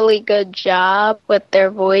a really good job with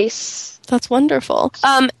their voice. That's wonderful.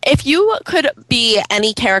 If you could be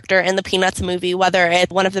any character in the Peanuts movie, whether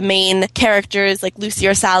it's one of the main characters like Lucy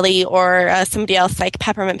or Sally or somebody else like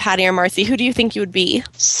Peppermint Patty or Marcy, who do you think you would be?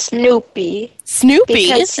 Snoopy. Snoopy?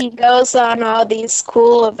 Because he goes on all these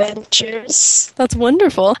cool adventures. That's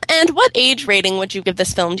wonderful. And what age rating would you give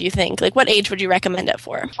this film, do you think? Like, what age would you recommend it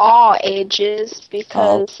for? All ages,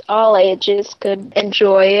 because all ages could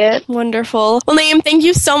enjoy it. Wonderful. Well, Naeem, thank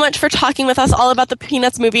you so much for talking with us all about the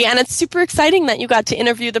Peanuts movie, and it's super exciting that you got to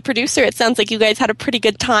interview the producer. It sounds like you guys had a pretty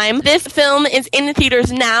good time. This film is in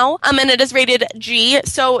theaters now, and it is rated G,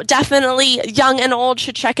 so definitely young and old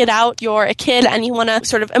should check it out. You're a kid and you want to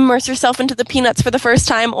sort of immerse yourself into the Peanuts for the first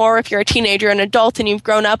time, or if you're a teenager, an adult, and you've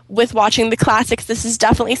grown up with watching the classics, this is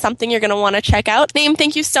definitely something you're going to want to check out. Naeem,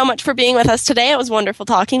 thank you so much for being with us today. It was wonderful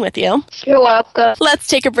talking with you. You're welcome. Let's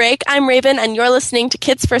take a break. I'm Raven, and you're listening to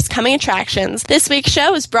Kids First Coming Attractions. This week's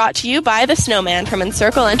show is brought to you by The Snowman from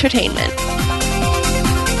Encircle Entertainment.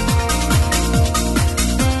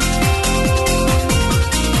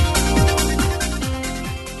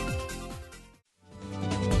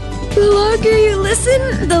 The longer you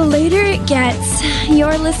listen, the later it gets.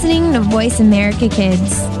 You're listening to Voice America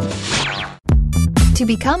Kids. To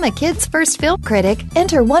become a Kids First Film Critic,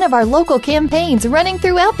 enter one of our local campaigns running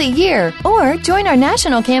throughout the year, or join our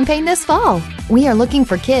national campaign this fall. We are looking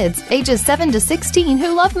for kids ages 7 to 16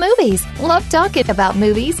 who love movies, love talking about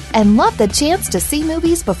movies, and love the chance to see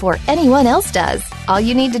movies before anyone else does. All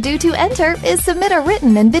you need to do to enter is submit a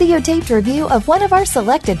written and videotaped review of one of our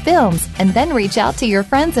selected films, and then reach out to your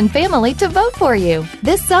friends and family to vote for you.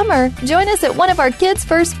 This summer, join us at one of our Kids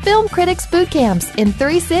First Film Critics boot camps in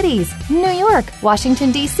 3 cities, New York,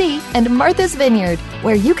 Washington, D.C., and Martha's Vineyard,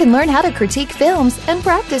 where you can learn how to critique films and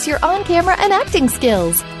practice your on-camera and acting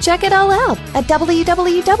skills. Check it all out at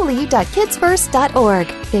www.kidsfirst.org.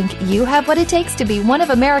 Think you have what it takes to be one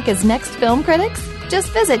of America's next film critics?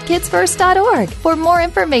 Just visit kidsfirst.org for more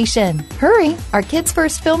information. Hurry! Our Kids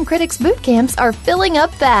First Film Critics boot camps are filling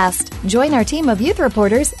up fast. Join our team of youth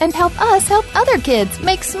reporters and help us help other kids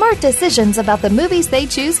make smart decisions about the movies they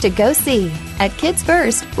choose to go see. At Kids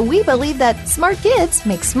First, we believe that smart kids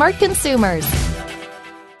make smart consumers.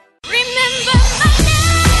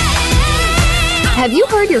 Have you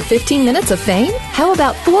heard your 15 minutes of fame? How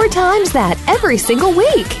about 4 times that every single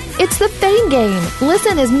week? It's the Fame Game.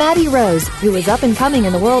 Listen as Maddie Rose, who is up and coming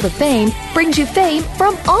in the world of fame, brings you fame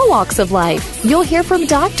from all walks of life. You'll hear from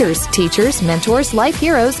doctors, teachers, mentors, life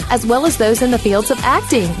heroes, as well as those in the fields of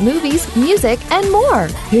acting, movies, music, and more.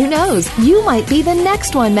 Who knows? You might be the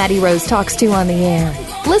next one Maddie Rose talks to on the air.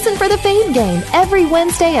 Listen for the Fame Game every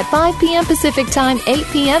Wednesday at 5 p.m. Pacific Time, 8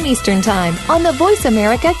 p.m. Eastern Time on the Voice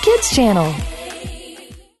America Kids channel.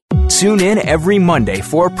 Tune in every Monday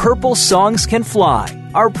for Purple Songs Can Fly.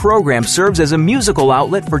 Our program serves as a musical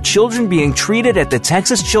outlet for children being treated at the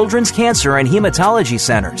Texas Children's Cancer and Hematology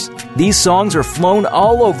Centers. These songs are flown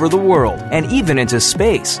all over the world and even into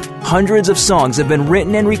space. Hundreds of songs have been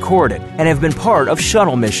written and recorded and have been part of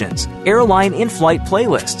shuttle missions, airline in-flight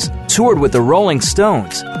playlists, toured with the Rolling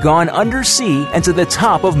Stones, gone undersea and to the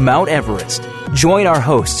top of Mount Everest. Join our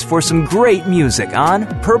hosts for some great music on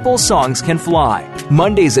Purple Songs Can Fly,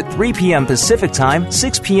 Mondays at 3 p.m. Pacific Time,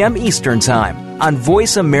 6 p.m. Eastern Time on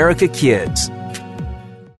Voice America Kids.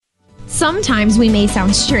 Sometimes we may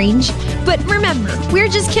sound strange, but remember, we're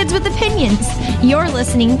just kids with opinions. You're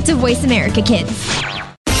listening to Voice America Kids.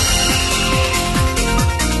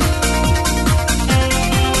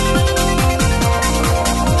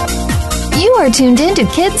 You are tuned in to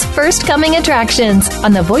Kids First Coming Attractions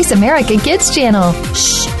on the Voice America Kids channel.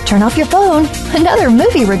 Shh, turn off your phone. Another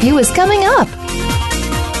movie review is coming up.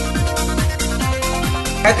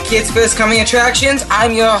 at the Kids First Coming Attractions.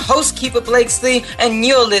 I'm your host, Keefer Blakeslee, and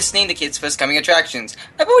you're listening to Kids First Coming Attractions.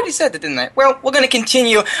 I've already said that, didn't I? Well, we're going to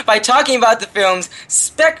continue by talking about the films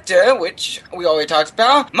Spectre, which we already talked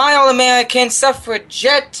about, My All-American,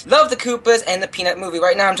 Suffragette, Love the Coopers, and the Peanut Movie.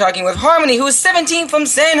 Right now I'm talking with Harmony, who is 17 from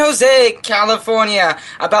San Jose, California,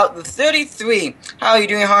 about the 33. How are you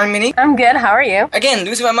doing, Harmony? I'm good. How are you? Again,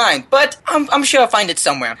 losing my mind, but I'm sure I'll find it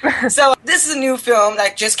somewhere. So, this is a new film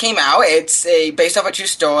that just came out. It's based off a true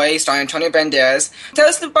story starring Antonio Banderas. Tell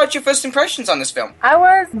us about your first impressions on this film. I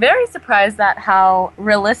was very surprised at how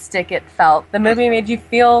realistic it felt. The movie made you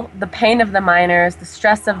feel the pain of the miners, the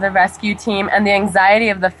stress of the rescue team, and the anxiety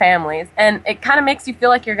of the families. And it kind of makes you feel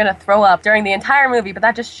like you're going to throw up during the entire movie, but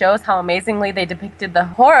that just shows how amazingly they depicted the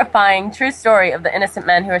horrifying true story of the innocent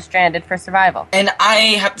men who are stranded for survival. And I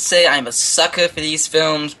have to say, I'm a sucker for these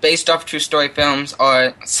films. Based off true story films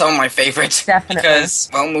are some of my favorites. Definitely. Because,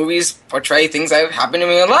 well, movies portray things that have happened in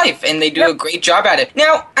real life, and they do a great job at it.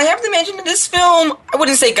 Now, I have to mention that this film, I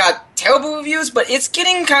wouldn't say got terrible reviews, but it's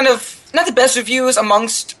getting kind of not the best reviews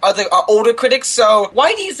amongst other older critics, so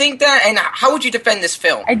why do you think that, and how would you defend this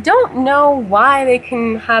film? I don't know why they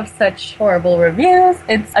can have such horrible reviews.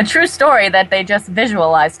 It's a true story that they just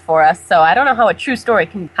visualized for us, so I don't know how a true story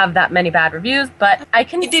can have that many bad reviews, but I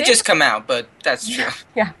can It did just come out, but that's true.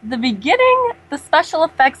 Yeah. The beginning, the special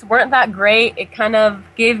effects weren't that great. It kind of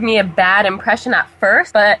gave me a bad impression at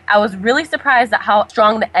first, but I was really surprised at how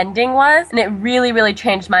strong the ending was, and it really, really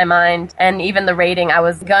changed my mind, and even the rating I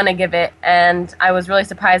was gonna give it. And I was really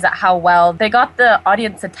surprised at how well they got the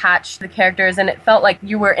audience attached to the characters, and it felt like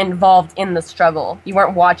you were involved in the struggle. You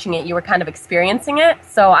weren't watching it, you were kind of experiencing it.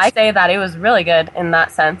 So I say that it was really good in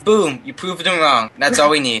that sense. Boom, you proved them wrong. That's all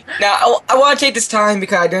we need. Now, I want to take this time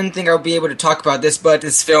because I don't think I'll be able to talk about this, but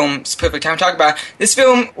this film is perfect time to talk about. This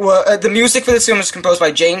film, the music for this film is composed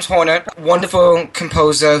by James Horner, wonderful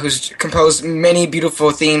composer who's composed many beautiful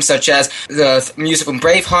themes such as the music from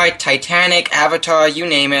Braveheart, Titanic, Avatar, you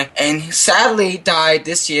name it. And he sadly died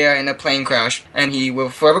this year in a plane crash, and he will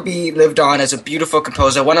forever be lived on as a beautiful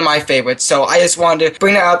composer, one of my favorites. So I just wanted to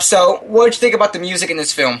bring that up. So what did you think about the music in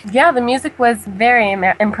this film? Yeah, the music was very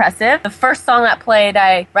impressive. The first song that played,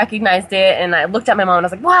 I recognized it, and I looked at my mom and I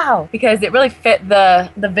was like, wow, because it really fit the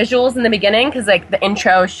visuals in the beginning, because like the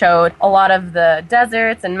intro showed a lot of the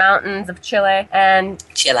deserts and mountains of Chile, and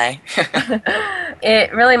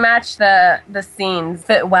it really matched the scenes,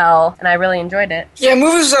 fit well, and I really enjoyed it. Yeah,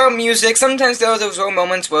 movies are music. Sometimes there are those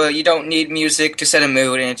moments where you don't need music to set a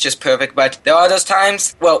mood and it's just perfect, but there are those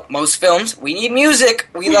times, well, most films, we need music.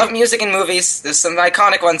 We love music in movies. There's some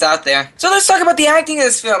iconic ones out there. So let's talk about the acting in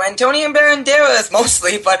this film. Antonio Banderas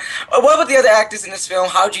mostly, but what about the other actors in this film?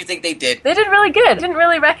 How do you think they did? They did really good. I didn't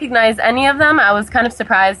really recognize any of them. I was kind of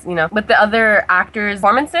surprised, with the other actors'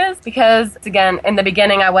 performances, because, again, in the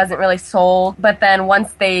beginning I wasn't really sold, but then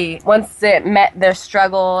once it met their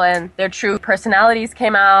struggle and their true personalities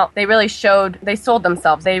came out, they sold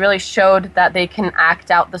themselves. They really showed that they can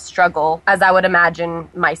act out the struggle as I would imagine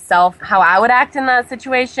myself, how I would act in that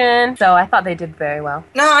situation. So I thought they did very well.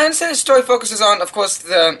 Now, I understand the story focuses on, of course,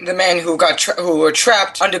 the men who were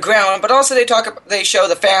trapped underground, but also they show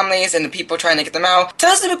the families and the people trying to get them out.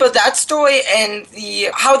 Tell us a little bit about that story and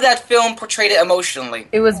how that film portrayed it emotionally.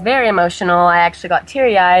 It was very emotional. I actually got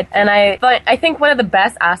teary-eyed, and I think one of the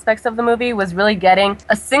best aspects of the movie was really getting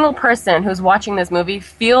a single person who's watching this movie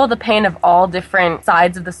feel the pain of all different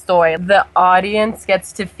sides of the story. The audience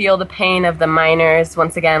gets to feel the pain of the miners,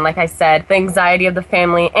 once again, like I said, the anxiety of the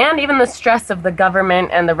family, and even the stress of the government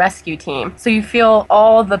and the rescue team. So you feel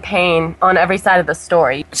all the pain on every side of the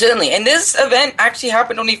story. Certainly, and this event actually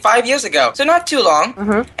happened only 5 years ago, so not too long.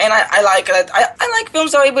 Mm-hmm. And I like it. I like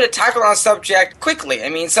films that are able to tackle on a subject quickly. I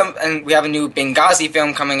mean, and we have a new Benghazi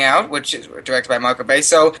film coming out, which is directed by Michael Bay.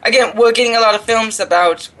 So again, we're getting a lot of films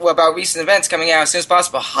about recent events coming out as soon as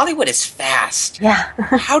possible. Hollywood is fast. Yeah.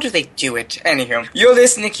 How do they do it? Anywho, you're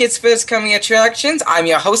listening to Kids First Coming Attractions. I'm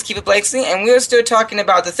your host, Keefer Blakeslee, and we're still talking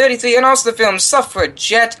about the 33 and also the films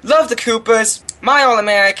Suffragette, Love the Coopers, My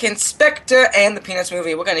All-American, Spectre, and the Peanuts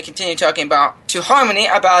movie. We're going to continue talking to Harmony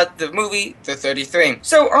about the movie, The 33.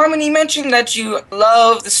 So, Harmony, you mentioned that you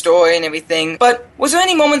love the story and everything, but was there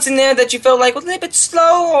any moments in there that you felt like was a little bit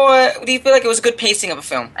slow, or do you feel like it was a good pacing of a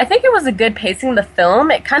film? I think it was a good pacing of the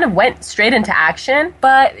film. It kind of went straight into action,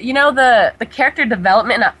 but, the character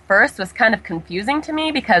development at first was kind of confusing to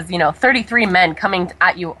me because, 33 men coming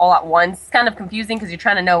at you all at once, kind of confusing because you're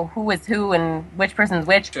trying to know who is who and which person's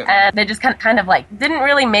which, and they just kind of didn't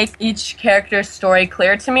really make each character's story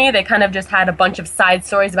clear to me. They kind of just had a bunch of side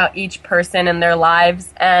stories about each person and their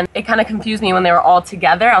lives, and it kind of confused me when they were all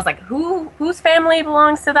together. I was like, whose family family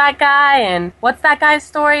belongs to that guy, and what's that guy's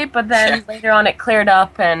story? But then later on it cleared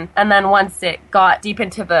up, and then once it got deep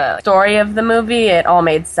into the story of the movie, it all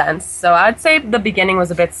made sense. So I'd say the beginning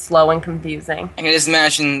was a bit slow and confusing. I can just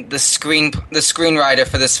imagine the screenwriter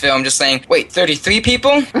for this film just saying, wait, 33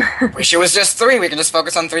 people? Wish it was just 3. We can just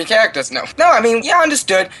focus on 3 characters. No, I mean, yeah,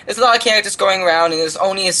 understood. There's a lot of characters going around, and it's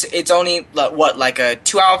only what, like a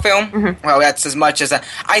 2-hour film? Mm-hmm. Well, that's as much as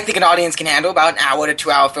I think an audience can handle, about an hour to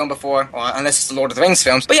 2-hour film before, or unless it's the Lord of the Rings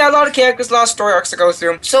films. But yeah, a lot of characters, a lot of story arcs to go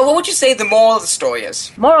through. So what would you say the moral of the story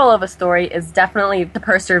is? Moral of a story is definitely to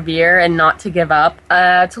persevere and not to give up.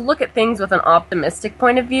 To look at things with an optimistic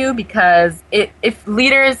point of view, because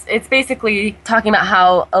it's basically talking about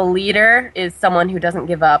how a leader is someone who doesn't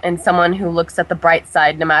give up and someone who looks at the bright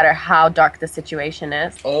side no matter how dark the situation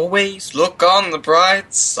is. Always look on the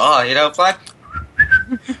bright side of life.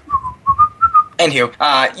 Anywho,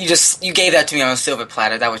 you gave that to me on a silver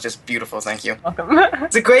platter. That was just beautiful, thank you. Welcome.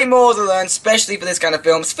 It's a great moral to learn, especially for this kind of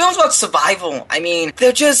films. Films about survival. I mean, they're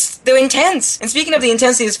intense. And speaking of the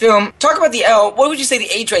intensity of this film, talk about what would you say the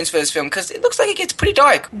age range for this film? Because it looks like it gets pretty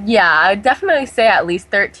dark. Yeah, I'd definitely say at least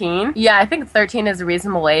 13. Yeah, I think 13 is a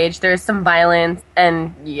reasonable age. There's some violence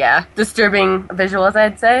and, disturbing visuals,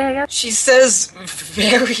 I'd say, I guess. She says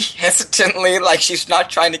very hesitantly, like she's not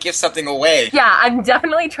trying to give something away. Yeah, I'm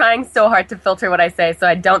definitely trying so hard to filter what I say so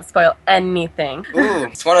I don't spoil anything. Ooh,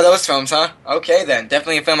 it's one of those films, huh? Okay then,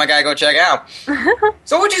 definitely a film I gotta go check out.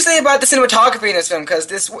 So what would you say about the cinematography in this film? Because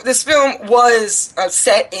this film was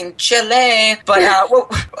set in Chile, but how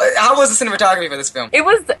was the cinematography for this film?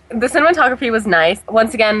 The cinematography was nice.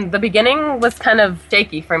 Once again, the beginning was kind of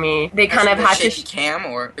shaky for me. They kind of had shaky cam,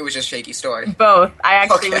 or it was just shaky story? Both. I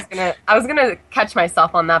actually was gonna catch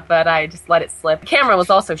myself on that, but I just let it slip. The camera was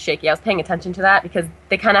also shaky. I was paying attention to that because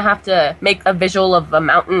they kind of have to make a visual of a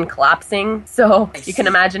mountain collapsing, so you can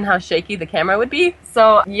imagine how shaky the camera would be.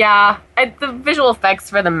 So yeah, the visual effects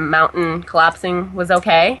for the mountain collapsing was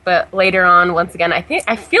okay, but later on, once again, I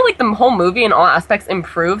feel like the whole movie in all aspects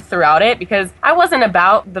improved throughout it, because I wasn't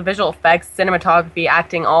about the visual effects, cinematography,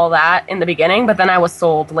 acting, all that in the beginning, but then I was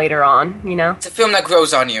sold later on, you know? It's a film that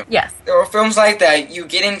grows on you. Yes. There are films like that. You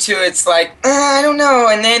get into it, it's like, I don't know,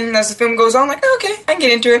 and then as the film goes on, like, okay, I can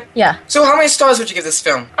get into it. Yeah. So how many stars would you give this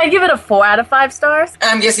film? I'd give it a 4 out of 5 stars.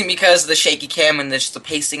 I'm guessing because of the shaky cam and just the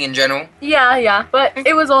pacing in general. Yeah, but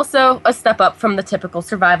it was also a step up from the typical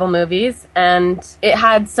survival movies, and it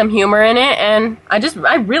had some humor in it, and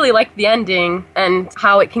I really liked the ending and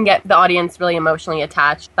how it can get the audience really emotionally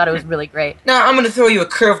attached. Thought it was really great. Now, I'm going to throw you a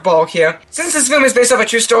curveball here. Since this film is based off a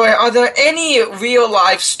true story, are there any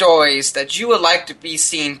real-life stories that you would like to be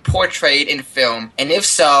seen portrayed in film? And if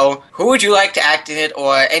so, who would you like to act in it,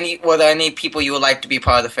 or were there any people you would like to be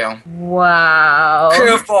part of the film? Wow.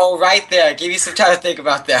 Curveball right there. Give you some time to think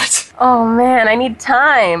about that. Oh man, I need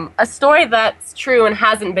time. A story that's true and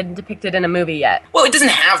hasn't been depicted in a movie yet. Well, it doesn't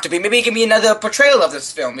have to be. Maybe it can be another portrayal of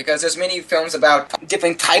this film, because there's many films about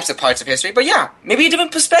different types of parts of history. But yeah, maybe a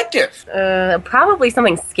different perspective. Probably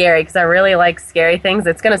something scary, because I really like scary things.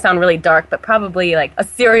 It's going to sound really dark, but probably like a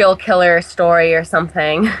serial killer story or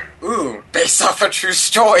something. Ooh, based off a true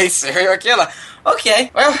story, serial killer. Okay,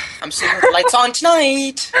 well, I'm seeing the lights on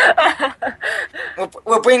tonight.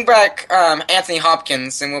 We'll bring back Anthony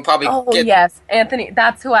Hopkins, and we'll probably yes, Anthony.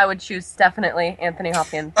 That's who I would choose, definitely, Anthony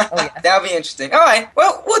Hopkins. Oh, yes. That would be interesting. All right,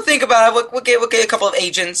 well, we'll think about it. We'll get a couple of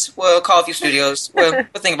agents. We'll call a few studios. We'll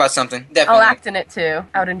think about something, definitely. I'll act in it, too.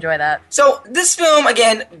 I would enjoy that. So, this film,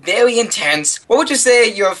 again, very intense. What would you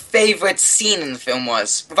say your favorite scene in the film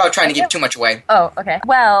was, without trying to give too much away? Oh, okay.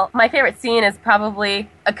 Well, my favorite scene is probably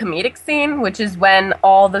a comedic scene, which is when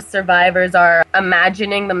all the survivors are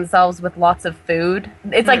imagining themselves with lots of food.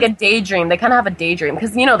 It's like a daydream. They kind of have a daydream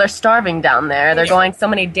because, you know, they're starving down there. They're going so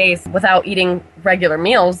many days without eating regular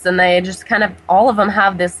meals, and they just kind of, all of them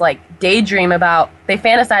have this like daydream about, they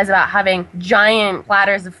fantasize about having giant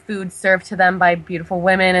platters of food served to them by beautiful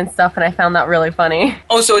women and stuff, and I found that really funny.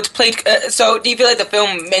 Oh, so it's played, so do you feel like the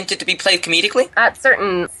film meant it to be played comedically? At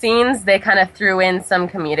certain scenes, they kind of threw in some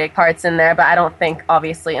comedic parts in there, but I don't think,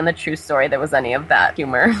 obviously, in the true story there was any of that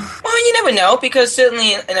humor. Well, you never know, because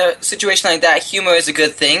certainly in a situation like that, humor is a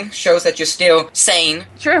good thing. Shows that you're still sane.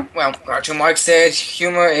 True. Well, Groucho Marx said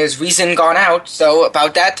humor is reason gone out, so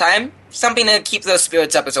about that time, something to keep those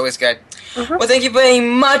spirits up is always good. Well, thank you very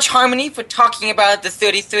much, Harmony, for talking about the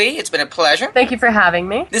 33. It's been a pleasure. Thank you for having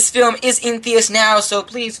me. This film is in theaters now, so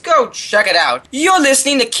please go check it out. You're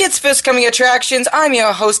listening to Kids First Coming Attractions. I'm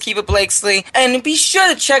your host, Keefer Blakeslee, and be sure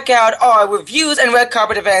to check out our reviews and red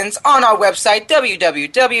carpet events on our website,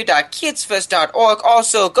 www.kidsfirst.org.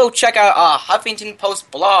 Also, go check out our Huffington Post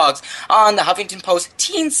blogs on the Huffington Post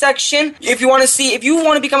teen section. If you want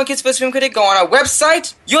to become a Kids First film critic, go on our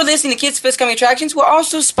website. You're listening to Kids First Coming Attractions. We're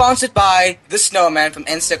also sponsored by The Snowman from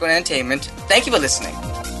N-Circle Entertainment. Thank you for listening.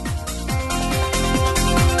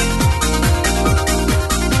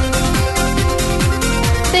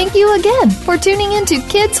 Thank you again for tuning in to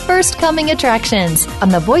Kids First Coming Attractions on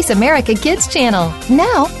the Voice America Kids channel.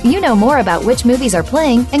 Now you know more about which movies are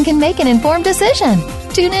playing and can make an informed decision.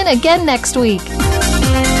 Tune in again next week.